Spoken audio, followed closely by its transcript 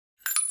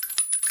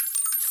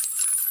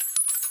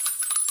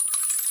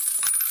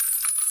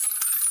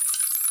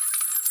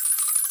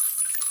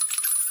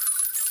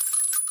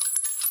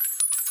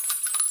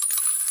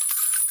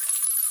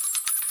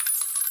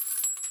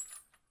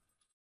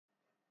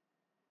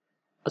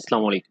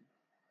Assalamu alaikum.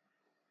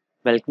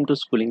 Welcome to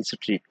Schooling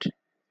Street.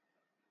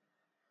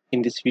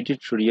 In this video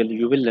tutorial,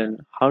 you will learn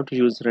how to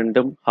use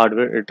random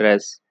hardware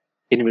address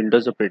in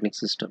Windows operating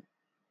system.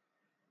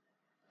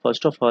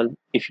 First of all,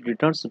 if you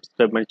did not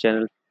subscribe my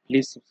channel,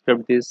 please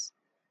subscribe this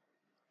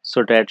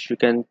so that you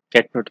can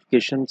get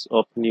notifications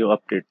of new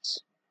updates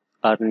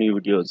or new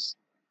videos.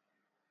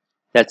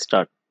 Let's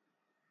start.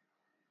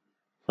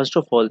 First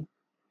of all,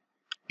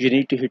 you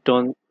need to hit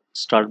on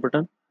Start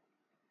button.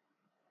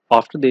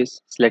 After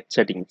this, select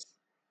Settings.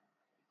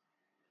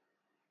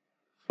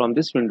 From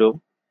this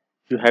window,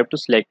 you have to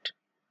select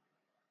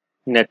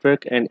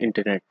Network and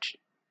Internet.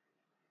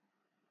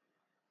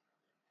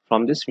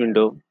 From this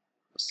window,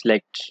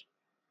 select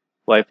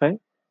Wi-Fi,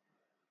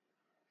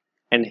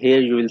 and here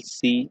you will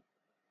see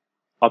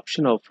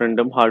option of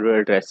random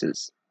hardware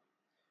addresses.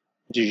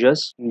 You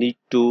just need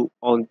to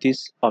on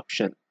this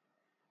option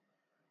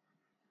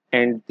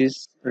and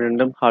this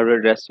random hardware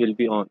address will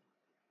be on.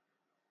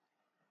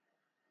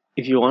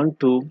 If you want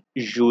to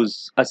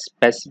use a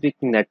specific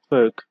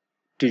network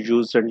to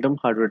use random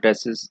hardware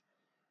addresses,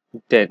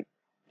 then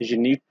you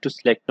need to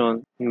select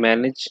on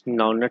Manage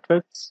Now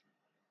Networks.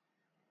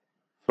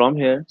 From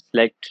here,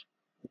 select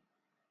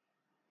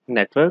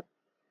network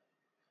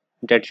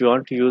that you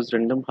want to use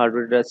random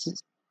hardware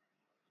addresses.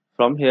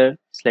 From here,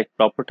 select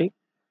Property.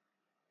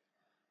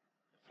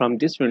 From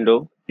this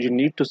window, you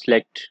need to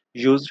select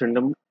Use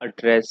Random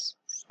Address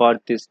for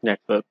this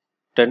network.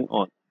 Turn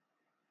on.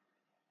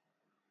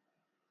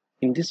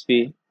 In this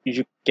way,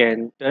 you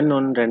can turn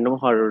on random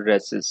hardware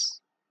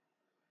addresses.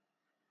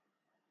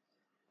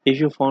 If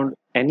you found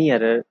any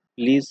error,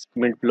 please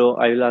comment below.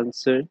 I will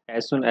answer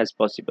as soon as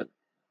possible.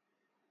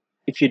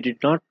 If you did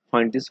not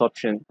find this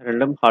option,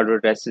 random hardware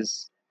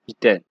addresses,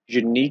 then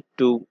you need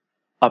to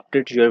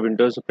update your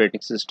Windows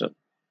operating system.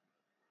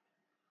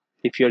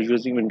 If you are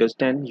using Windows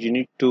 10, you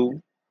need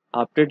to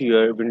update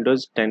your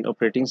Windows 10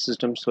 operating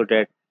system so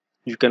that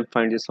you can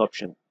find this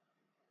option.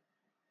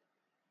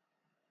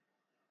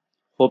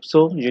 Hope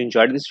so you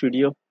enjoyed this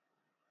video.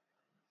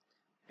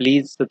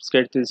 Please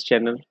subscribe to this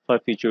channel for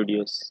future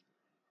videos.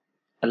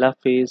 Allah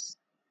Hafiz.